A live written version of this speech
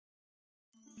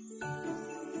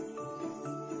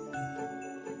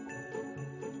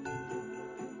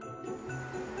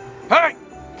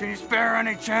Can you spare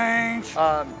any change?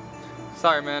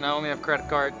 Sorry, man. I only have credit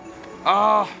card.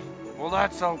 Oh, well,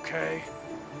 that's okay.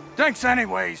 Thanks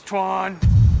anyways, Twan.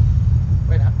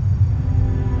 Wait,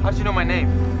 how'd you know my name?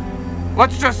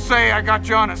 Let's just say I got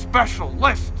you on a special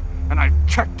list, and I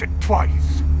checked it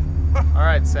twice. All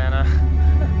right, Santa.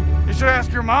 You should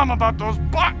ask your mom about those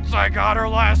buttons I got her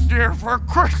last year for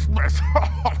Christmas.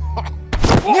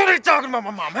 What are you talking about, my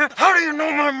mom, huh? How do you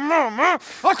know my mom, huh?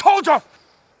 I told you!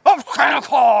 I'm Santa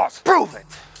Claus! Prove it!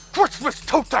 Christmas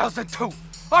 2002!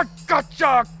 I got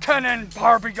ya Ken and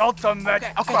Barbie Ultimate!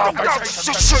 Okay. I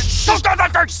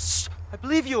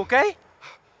believe you, okay?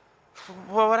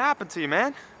 Well, what happened to you,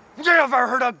 man? You ever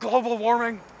heard of global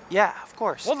warming? Yeah, of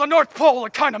course. Well, the North Pole,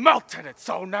 it kind of melted it,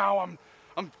 so now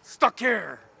I'm stuck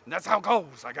here. And that's how it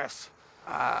goes, I guess.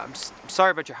 I'm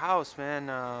sorry about your house, man.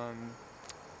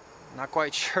 Not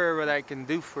quite sure what I can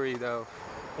do for you, though.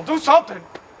 Well, do something.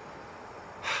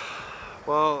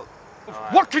 Well,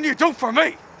 what can you do for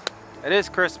me? it is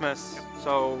Christmas,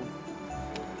 so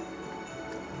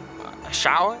a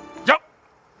shower? Yep.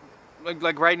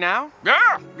 Like right now?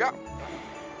 Yeah. All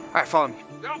right, follow me.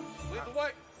 Yep. Lead the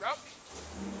way. Yep.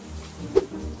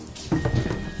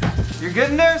 You're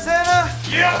good in there, Santa?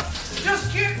 Yep.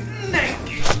 Just getting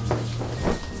naked.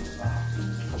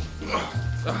 Oh,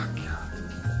 God.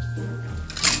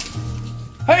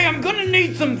 Hey, I'm gonna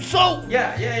need some soap.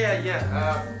 Yeah.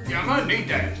 Yeah, I'm gonna need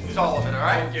that. Use all of it, all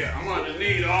right? Yeah, I'm gonna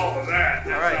need all of that.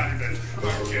 That's All right. not even...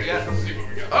 Okay, Yeah. let's see what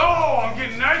we got. Oh, I'm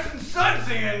getting nice and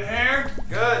sudsy in here.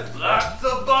 Good. Lots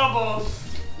of bubbles.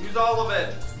 Use all of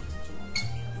it.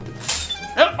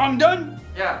 Yep, I'm done.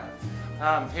 Yeah.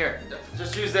 Here,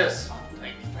 just use this.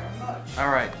 Thank you very much. All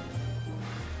right.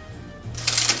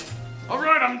 All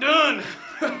right, I'm done.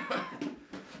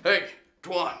 Hey,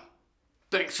 Twan,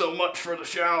 thanks so much for the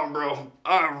shower, bro.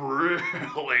 I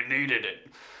really needed it.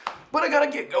 But I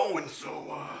gotta get going, so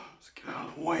let's get out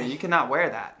of the way. You cannot wear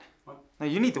that. What? No,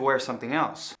 you need to wear something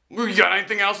else. You got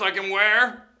anything else I can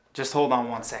wear? Just hold on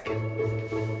 1 second.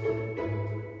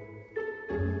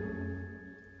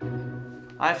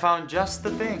 I found just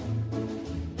the thing.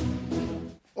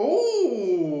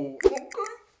 Oh, okay.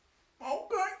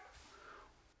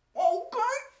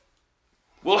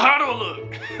 Well, how do I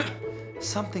look?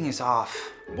 Something is off.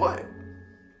 What?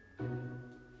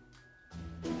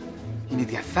 You need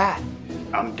to get fat.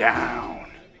 I'm down.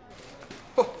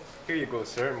 Here you go,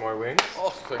 sir. More wings. Oh,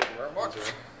 thank you very much.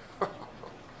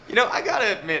 You know, I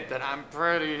gotta admit that I'm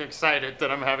pretty excited that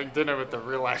I'm having dinner with the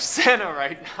real life Santa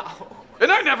right now.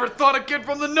 And I never thought a kid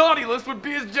from the naughty list would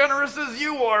be as generous as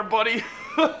you are, buddy.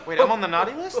 Wait, I'm on the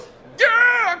naughty list?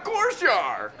 Yeah, of course you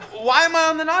are. Why am I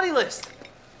on the naughty list?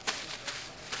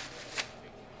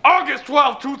 August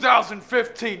 12,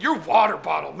 2015, your water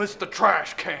bottle missed the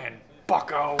trash can,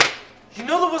 bucko. You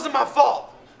know that wasn't my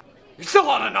fault. You're still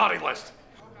on a naughty list.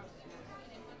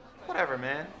 Whatever,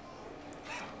 man.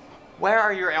 Where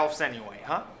are your elves anyway,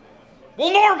 huh?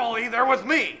 Well, normally they're with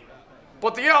me.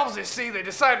 But the elves, you see, they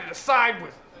decided to side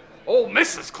with old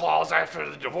Mrs. Claus after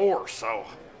the divorce, so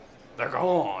they're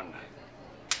gone.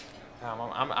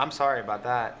 I'm sorry about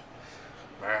that.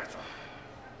 Martha.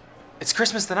 It's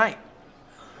Christmas tonight.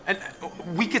 And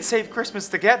we could save Christmas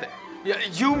together. Yeah,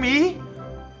 you, me?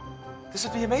 This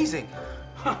would be amazing.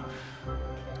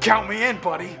 Count me in,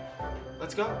 buddy.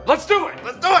 Let's go. Let's do it.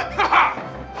 Let's do it.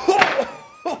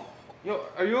 Yo,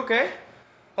 are you okay?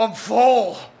 I'm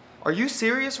full. Are you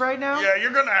serious right now? Yeah,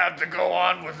 you're gonna have to go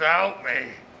on without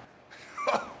me.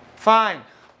 Fine,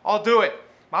 I'll do it.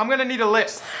 I'm gonna need a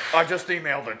list. I just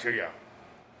emailed it to you.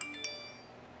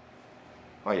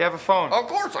 Oh, you have a phone? Of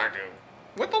course I do.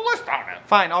 With the list on it.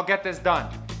 Fine, I'll get this done.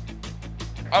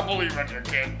 I believe in you,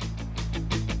 kid.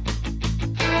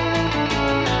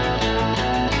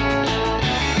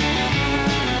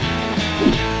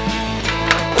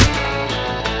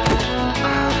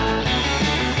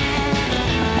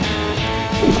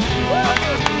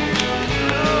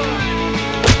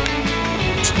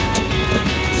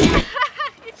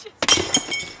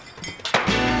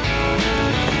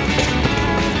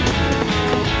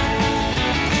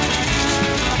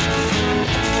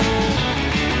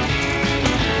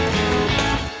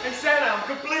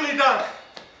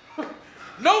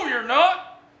 No, you're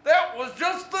not. That was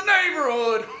just the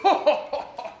neighborhood.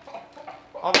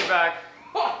 I'll be back.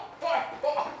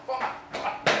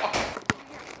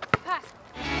 Pass.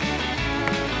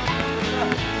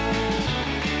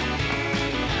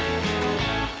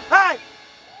 Hey!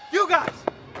 You guys!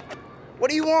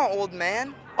 What do you want, old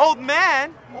man? Old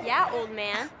man? Yeah, old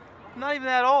man. I'm not even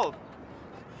that old.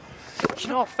 You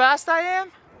know how fast I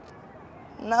am?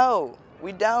 No,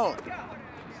 we don't.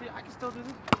 See, I can still do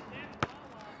this.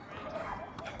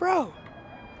 Bro.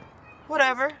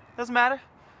 Whatever. Doesn't matter.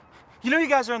 You know you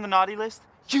guys are on the naughty list?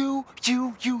 You.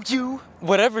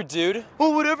 Whatever, dude.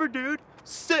 Well, whatever, dude.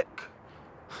 Sick.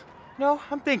 No,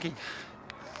 I'm thinking.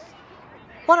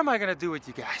 What am I gonna do with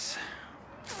you guys?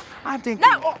 I'm thinking.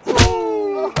 No!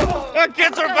 The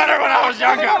kids were better when I was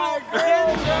younger.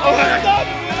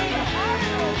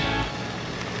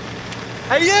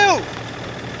 Hey, you!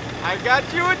 I got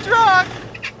you a truck.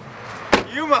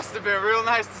 You must have been real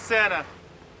nice to Santa.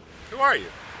 Who are you?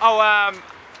 Oh,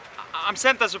 I'm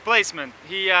Santa's replacement.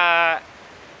 He, had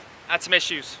some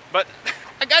issues, but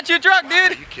I got you a truck, dude.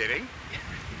 Are you kidding?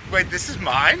 Wait, this is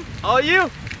mine? All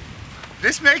you.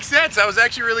 This makes sense. I was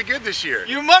actually really good this year.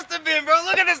 You must have been, bro.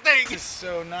 Look at this thing. This is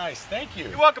so nice. Thank you.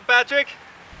 You're welcome, Patrick.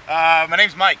 My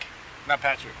name's Mike, not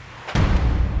Patrick.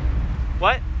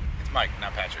 What? It's Mike,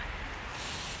 not Patrick.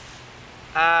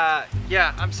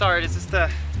 Yeah, I'm sorry. There's just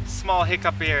a small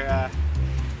hiccup here.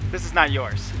 This is not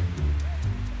yours.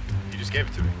 You just gave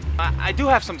it to me. I do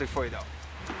have something for you, though.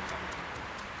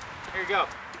 Here you go.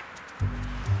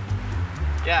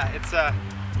 Yeah,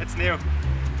 it's new.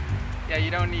 Yeah, you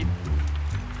don't need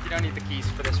the keys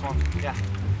for this one. Yeah.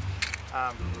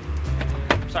 I'm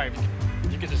sorry.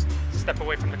 You could just step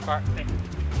away from the car. Thank you.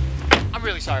 I'm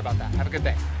really sorry about that. Have a good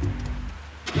day.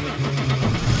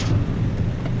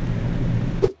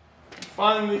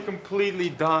 Finally completely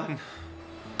done.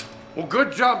 Well,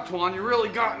 good job, Twan. You really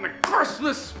got in the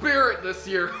Christmas spirit this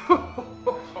year.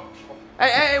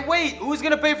 Hey, wait! Who's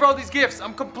gonna pay for all these gifts?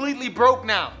 I'm completely broke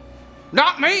now.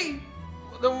 Not me.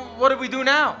 Then what do we do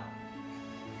now?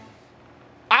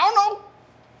 I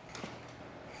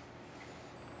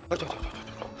don't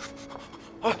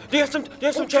know. Do you have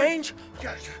some change?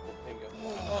 Yes.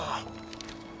 Oh.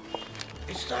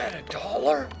 Is that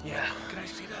 $1? Yeah. Can I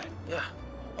see that? Yeah.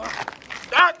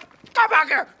 Come back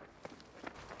here!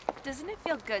 Doesn't it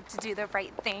feel good to do the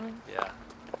right thing? Yeah.